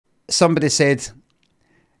somebody said,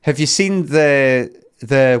 have you seen the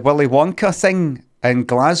Willy Wonka thing in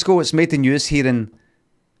Glasgow? It's made the news here in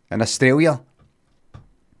Australia.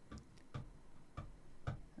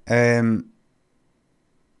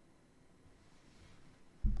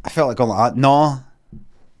 I felt like going like that. No.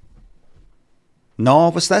 No,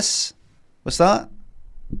 what's this? What's that?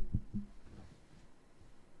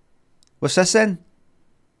 What's this then?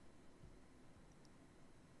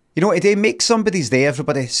 You know what to do? Make somebody's day,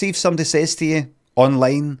 everybody. See if somebody says to you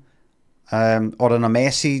online, or in a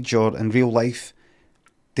message, or in real life,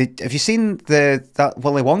 have you seen that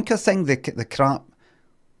Willy Wonka thing? The crap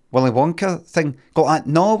Willy Wonka thing? Go like,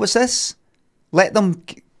 no, what's this? Let them,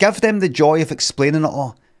 give them the joy of explaining it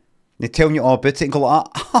all. They're telling you all about it and go like,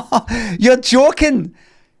 you're joking!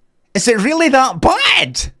 Is it really that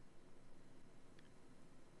bad?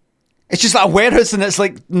 It's just like a warehouse and it's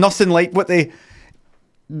like nothing like what they...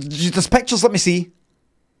 There's pictures, let me see.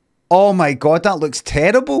 Oh my god, that looks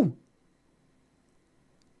terrible.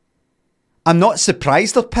 I'm not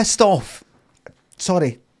surprised they're pissed off.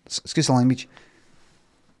 Sorry, excuse the language.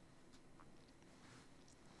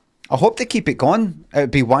 I hope they keep it going. It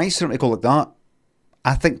would be wise for them to go like that.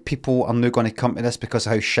 I think people are now going to come to this because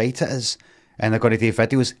of how shite it is. And they're going to do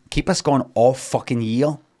videos. Keep us going all fucking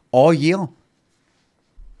year. All year.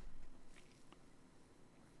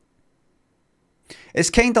 It's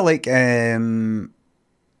kind of like, is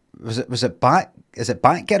it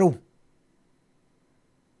Batgirl?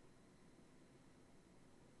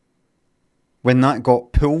 When that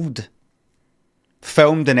got pulled,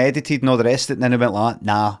 filmed and edited and all the rest of it, and then it went like,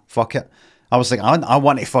 nah, fuck it. I was like, I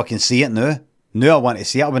want to fucking see it now. Now I want to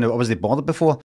see it. I wasn't bothered before.